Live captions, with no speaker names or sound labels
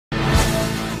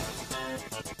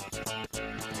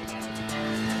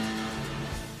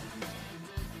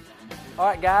All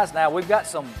right, guys, now we've got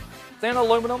some thin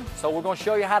aluminum, so we're going to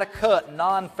show you how to cut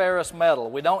non-ferrous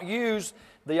metal. We don't use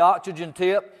the oxygen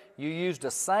tip. You use the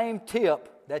same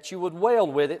tip that you would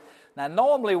weld with it. Now,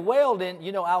 normally welding,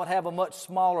 you know, I would have a much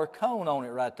smaller cone on it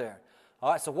right there.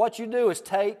 All right, so what you do is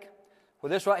take, well,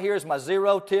 this right here is my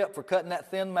 0 tip for cutting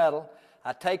that thin metal.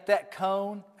 I take that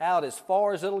cone out as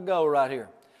far as it'll go right here.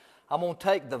 I'm going to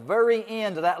take the very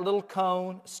end of that little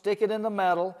cone, stick it in the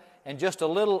metal, and just a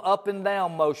little up and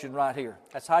down motion right here.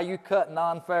 That's how you cut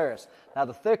non-ferrous. Now,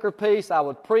 the thicker piece, I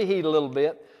would preheat a little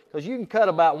bit, because you can cut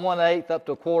about 1/8 up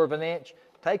to 1/4 of an inch.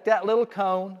 Take that little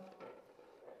cone.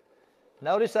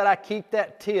 Notice that I keep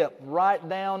that tip right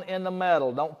down in the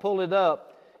metal. Don't pull it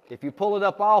up. If you pull it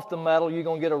up off the metal, you're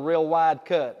going to get a real wide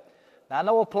cut. Now, I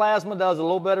know a plasma does a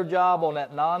little better job on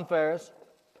that non-ferrous.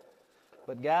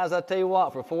 But guys, I tell you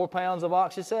what, for 4 pounds of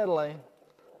oxyacetylene,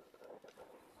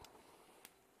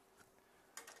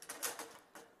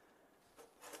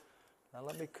 now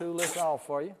let me cool this off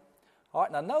for you. All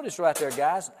right, now notice right there,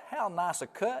 guys, how nice a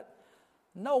cut.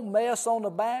 No mess on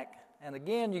the back. And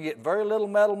again, you get very little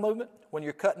metal movement when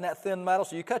you're cutting that thin metal.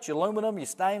 So you cut your aluminum, your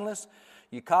stainless,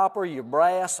 your copper, your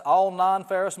brass, all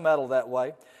non-ferrous metal that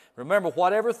way. Remember,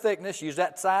 whatever thickness, use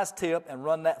that size tip and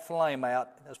run that flame out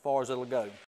as far as it'll go.